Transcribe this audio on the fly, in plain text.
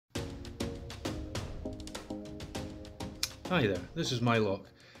Hi there, this is my lock,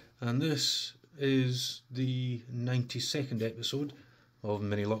 and this is the 92nd episode of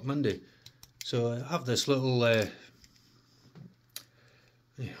Mini Lock Monday. So I have this little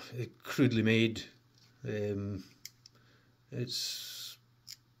crudely made, it's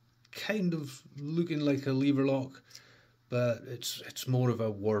kind of looking like a lever lock, but it's more of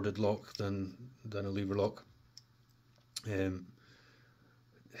a worded lock than a lever lock.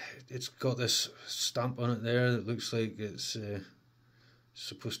 It's got this stamp on it there that looks like it's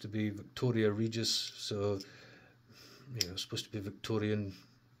supposed to be Victoria Regis, so it's supposed to be Victorian,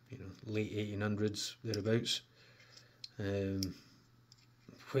 late 1800s thereabouts.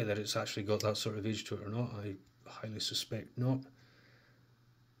 Whether it's actually got that sort of age to it or not, I highly suspect not.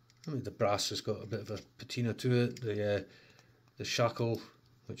 I mean, the brass has got a bit of a patina to it. The shackle,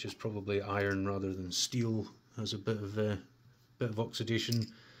 which is probably iron rather than steel, has a bit of oxidation.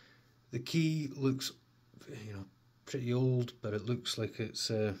 The key looks, pretty old, but it looks like it's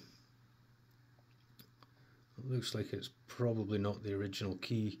probably not the original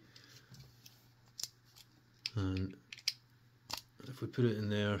key. And if we put it in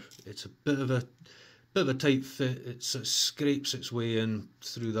there, it's a bit of a tight fit. It sort of scrapes its way in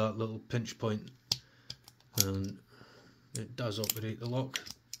through that little pinch point, and it does operate the lock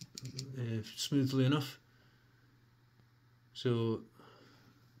smoothly enough. So,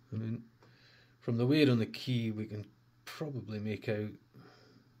 I mean, from the weight on the key, we can probably make out,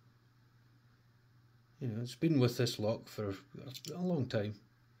 it's been with this lock for a long time,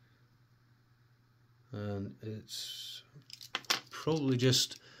 and it's probably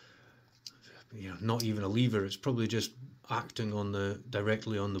just, not even a lever, it's probably just acting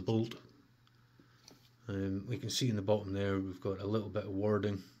directly on the bolt. We can see in the bottom there we've got a little bit of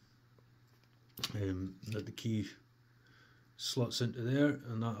wording that the key slots into there,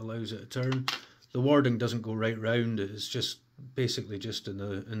 and that allows it to turn. The wording doesn't go right round, it's just basically just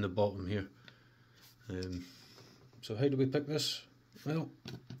in the bottom here. So how do we pick this? Well,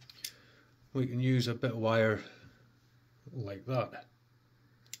 we can use a bit of wire like that.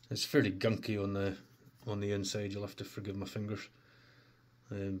 It's fairly gunky on the inside, you'll have to forgive my fingers.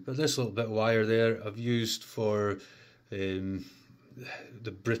 But this little bit of wire there I've used for the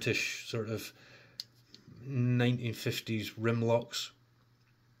British sort of 1950s rim locks.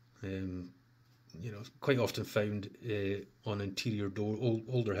 Quite often found on interior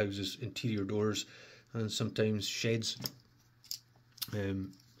older houses, interior doors, and sometimes sheds.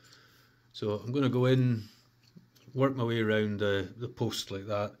 So I'm going to go in, work my way around the post like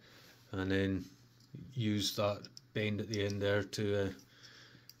that, and then use that bend at the end there to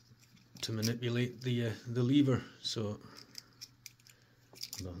manipulate the lever. So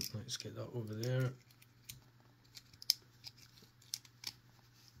let's get that over there.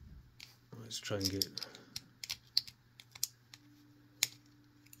 Let's try and get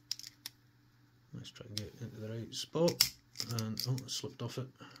into the right spot. And oh, I slipped off it.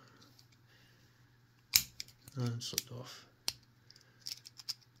 And slipped off.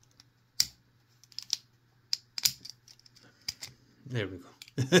 There we go.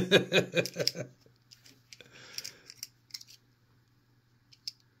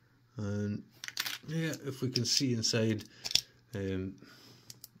 And yeah, if we can see inside,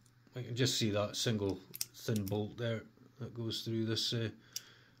 I can just see that single thin bolt there that goes through this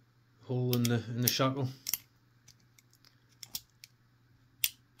hole in the shackle,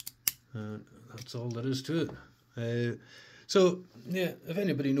 and that's all there is to it. So yeah, if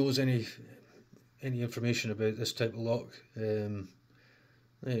anybody knows any information about this type of lock, then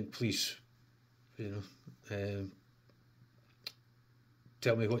please,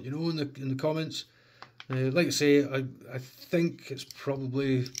 tell me what you know in the comments. Like I say, I think it's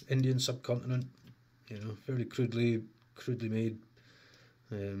probably Indian subcontinent, fairly crudely made,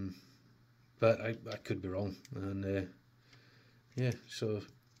 but I could be wrong. And yeah, so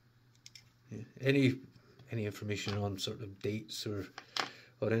yeah, any information on sort of dates or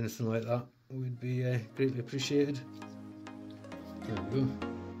anything like that would be greatly appreciated. There we go,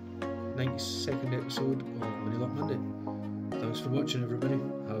 92nd episode of Mini Lock Monday. Thanks for watching, everybody.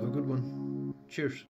 Have a good one. Cheers.